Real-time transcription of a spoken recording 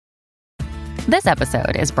This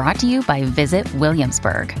episode is brought to you by Visit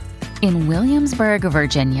Williamsburg. In Williamsburg,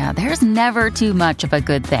 Virginia, there's never too much of a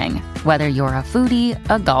good thing. Whether you're a foodie,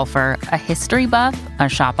 a golfer, a history buff, a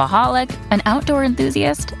shopaholic, an outdoor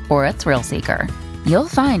enthusiast, or a thrill seeker, you'll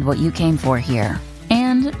find what you came for here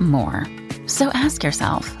and more. So ask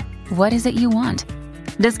yourself, what is it you want?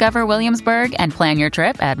 Discover Williamsburg and plan your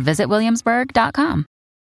trip at visitwilliamsburg.com.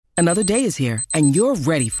 Another day is here, and you're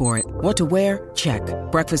ready for it. What to wear? Check.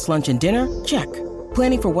 Breakfast, lunch, and dinner? Check.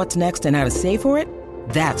 Planning for what's next and how to save for it?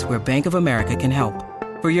 That's where Bank of America can help.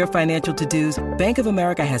 For your financial to-dos, Bank of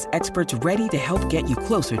America has experts ready to help get you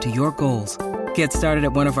closer to your goals. Get started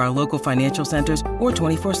at one of our local financial centers or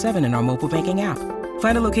 24/7 in our mobile banking app.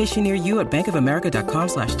 Find a location near you at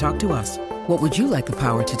bankofamerica.com/talktous. What would you like the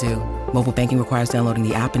power to do? Mobile banking requires downloading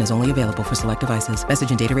the app and is only available for select devices.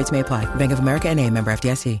 Message and data rates may apply. Bank of America N.A., member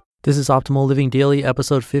FDIC. This is Optimal Living Daily,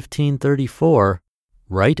 episode 1534.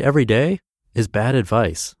 Write every day is bad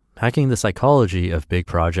advice. Hacking the Psychology of Big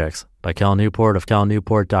Projects by Cal Newport of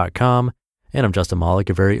calnewport.com. And I'm Justin Malik,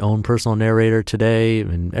 your very own personal narrator today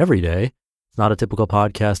and every day. It's not a typical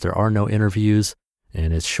podcast. There are no interviews,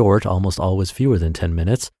 and it's short, almost always fewer than 10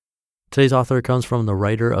 minutes. Today's author comes from the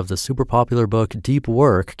writer of the super popular book Deep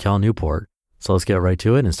Work, Cal Newport. So let's get right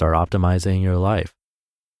to it and start optimizing your life.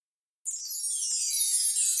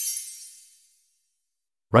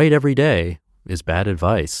 Write every day is bad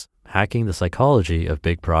advice. Hacking the Psychology of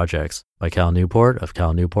Big Projects by Cal Newport of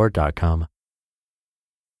calnewport.com.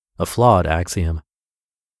 A flawed axiom.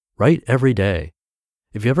 Write every day.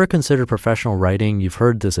 If you ever considered professional writing, you've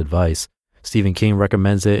heard this advice. Stephen King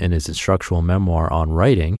recommends it in his instructional memoir on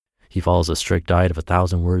writing. He follows a strict diet of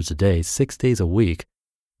 1,000 words a day, 6 days a week.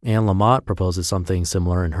 Anne Lamott proposes something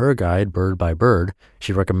similar in her guide, Bird by Bird.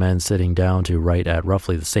 She recommends sitting down to write at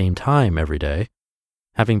roughly the same time every day.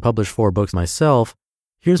 Having published 4 books myself,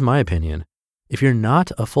 here's my opinion. If you're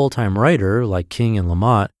not a full-time writer like King and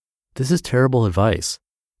Lamott, this is terrible advice.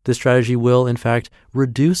 This strategy will, in fact,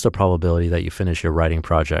 reduce the probability that you finish your writing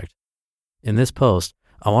project. In this post,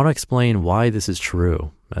 I want to explain why this is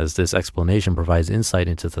true, as this explanation provides insight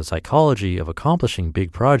into the psychology of accomplishing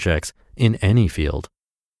big projects in any field.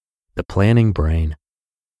 The planning brain.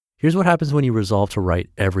 Here's what happens when you resolve to write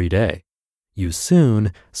every day. You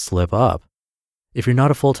soon slip up. If you're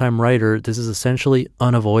not a full-time writer, this is essentially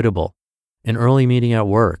unavoidable. An early meeting at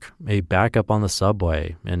work, a backup on the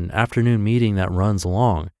subway, an afternoon meeting that runs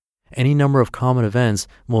long. Any number of common events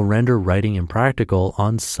will render writing impractical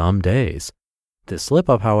on some days. This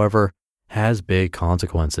slip-up, however, has big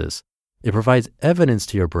consequences. It provides evidence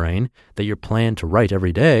to your brain that your plan to write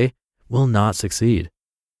every day will not succeed.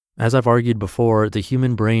 As I've argued before, the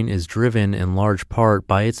human brain is driven in large part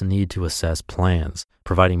by its need to assess plans,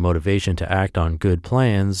 providing motivation to act on good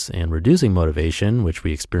plans and reducing motivation, which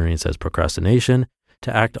we experience as procrastination,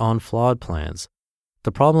 to act on flawed plans.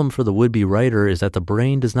 The problem for the would-be writer is that the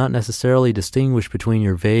brain does not necessarily distinguish between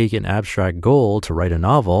your vague and abstract goal to write a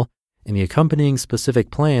novel and the accompanying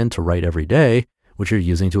specific plan to write every day, which you're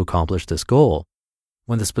using to accomplish this goal.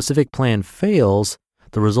 When the specific plan fails,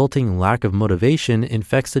 the resulting lack of motivation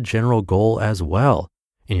infects the general goal as well,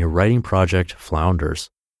 and your writing project flounders.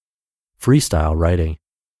 Freestyle writing.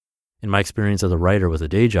 In my experience as a writer with a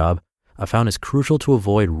day job, I found it's crucial to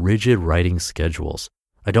avoid rigid writing schedules.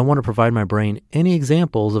 I don't want to provide my brain any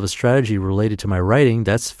examples of a strategy related to my writing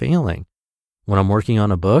that's failing. When I'm working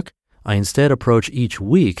on a book, I instead approach each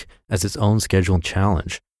week as its own scheduled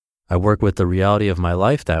challenge. I work with the reality of my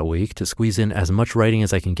life that week to squeeze in as much writing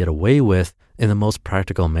as I can get away with in the most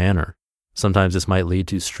practical manner. Sometimes this might lead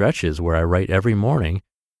to stretches where I write every morning,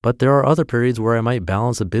 but there are other periods where I might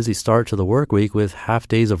balance a busy start to the work week with half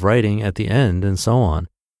days of writing at the end and so on.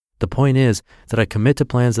 The point is that I commit to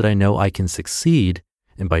plans that I know I can succeed,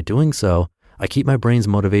 and by doing so, I keep my brain's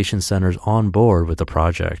motivation centers on board with the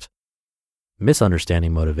project.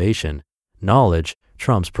 Misunderstanding motivation. Knowledge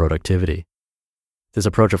trumps productivity. This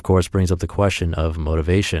approach, of course, brings up the question of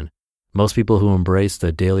motivation. Most people who embrace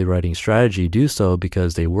the daily writing strategy do so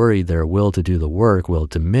because they worry their will to do the work will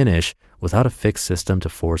diminish without a fixed system to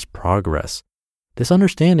force progress. This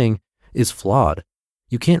understanding is flawed.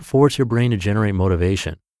 You can't force your brain to generate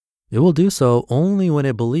motivation. It will do so only when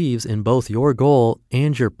it believes in both your goal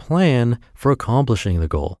and your plan for accomplishing the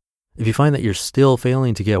goal. If you find that you're still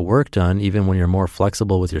failing to get work done even when you're more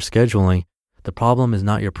flexible with your scheduling, the problem is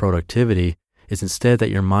not your productivity. It's instead that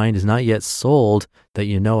your mind is not yet sold that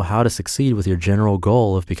you know how to succeed with your general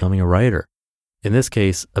goal of becoming a writer. In this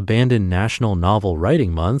case, abandon National Novel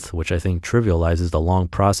Writing Month, which I think trivializes the long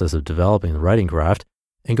process of developing the writing craft,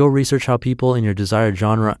 and go research how people in your desired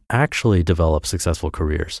genre actually develop successful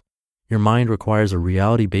careers. your mind requires a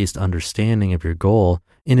reality-based understanding of your goal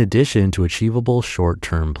in addition to achievable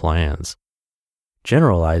short-term plans.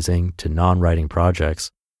 Generalizing to non-writing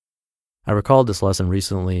projects. I recalled this lesson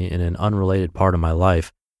recently in an unrelated part of my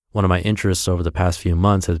life. One of my interests over the past few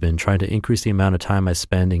months has been trying to increase the amount of time I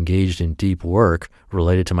spend engaged in deep work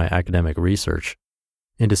related to my academic research.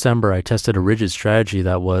 In December, I tested a rigid strategy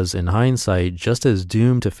that was, in hindsight, just as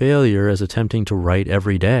doomed to failure as attempting to write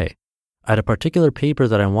every day. I had a particular paper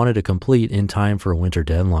that I wanted to complete in time for a winter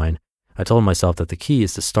deadline. I told myself that the key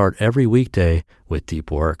is to start every weekday with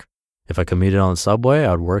deep work. If I commuted on the subway,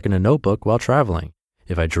 I would work in a notebook while traveling.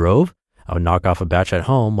 If I drove, I would knock off a batch at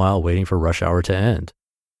home while waiting for rush hour to end.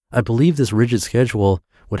 I believed this rigid schedule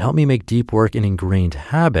would help me make deep work an ingrained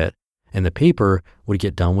habit, and the paper would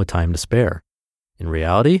get done with time to spare. In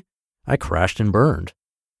reality, I crashed and burned.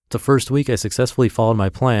 The first week, I successfully followed my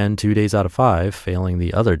plan 2 days out of 5, failing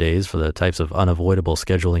the other days for the types of unavoidable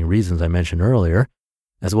scheduling reasons I mentioned earlier,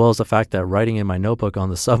 as well as the fact that writing in my notebook on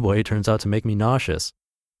the subway turns out to make me nauseous.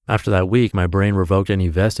 After that week, my brain revoked any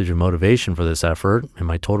vestige of motivation for this effort, and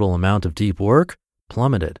my total amount of deep work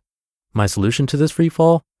plummeted. My solution to this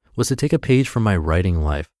freefall was to take a page from my writing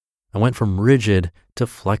life. I went from rigid to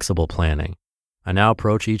flexible planning. I now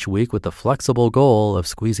approach each week with the flexible goal of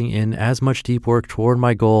squeezing in as much deep work toward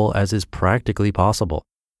my goal as is practically possible.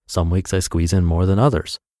 Some weeks I squeeze in more than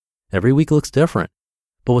others. Every week looks different,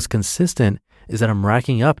 but what's consistent is that I'm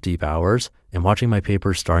racking up deep hours and watching my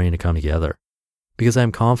papers starting to come together. Because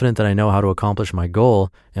I'm confident that I know how to accomplish my goal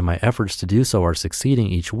and my efforts to do so are succeeding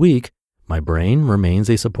each week, my brain remains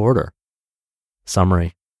a supporter.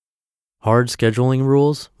 Summary. Hard scheduling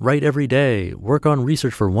rules: write every day, work on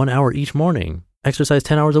research for 1 hour each morning, exercise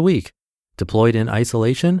 10 hours a week. Deployed in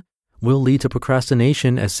isolation will lead to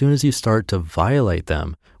procrastination as soon as you start to violate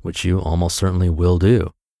them, which you almost certainly will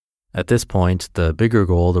do. At this point, the bigger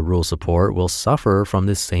goal the rules support will suffer from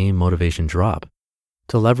this same motivation drop.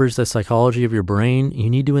 To leverage the psychology of your brain,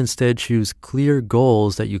 you need to instead choose clear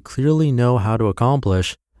goals that you clearly know how to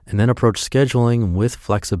accomplish, and then approach scheduling with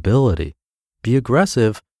flexibility. Be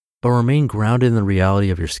aggressive, but remain grounded in the reality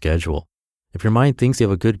of your schedule. If your mind thinks you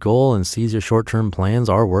have a good goal and sees your short-term plans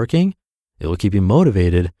are working, it will keep you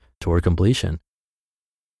motivated toward completion.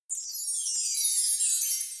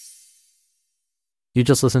 You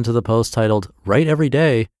just listened to the post titled, "Write Every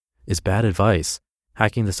Day is Bad Advice: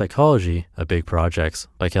 Hacking the Psychology of Big Projects"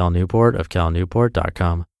 by Cal Newport of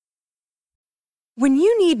calnewport.com. When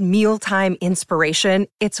you need mealtime inspiration,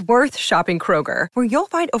 it's worth shopping Kroger, where you'll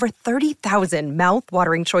find over 30,000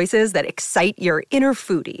 mouth-watering choices that excite your inner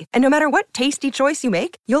foodie. And no matter what tasty choice you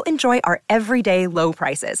make, you'll enjoy our everyday low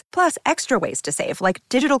prices, plus extra ways to save, like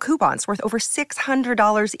digital coupons worth over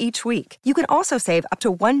 $600 each week. You can also save up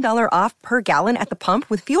to $1 off per gallon at the pump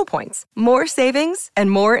with fuel points. More savings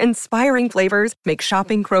and more inspiring flavors make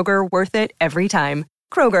shopping Kroger worth it every time.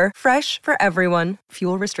 Kroger, fresh for everyone.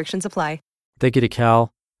 Fuel restrictions apply. Thank you to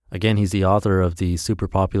Cal. Again, he's the author of the super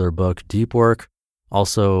popular book, Deep Work.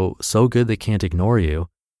 Also, So Good They Can't Ignore You.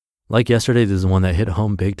 Like yesterday, this is one that hit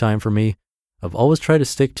home big time for me. I've always tried to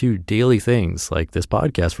stick to daily things, like this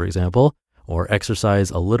podcast, for example, or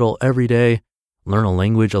exercise a little every day, learn a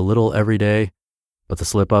language a little every day. But the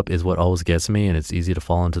slip up is what always gets me, and it's easy to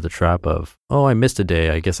fall into the trap of, oh, I missed a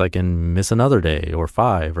day, I guess I can miss another day, or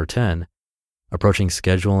 5 or 10. Approaching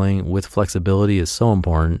scheduling with flexibility is so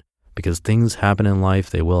important, because things happen in life,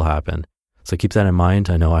 they will happen. So keep that in mind.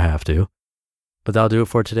 I know I have to. But that'll do it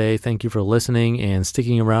for today. Thank you for listening and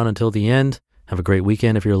sticking around until the end. Have a great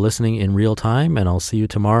weekend if you're listening in real time, and I'll see you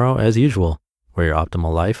tomorrow as usual, where your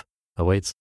optimal life awaits.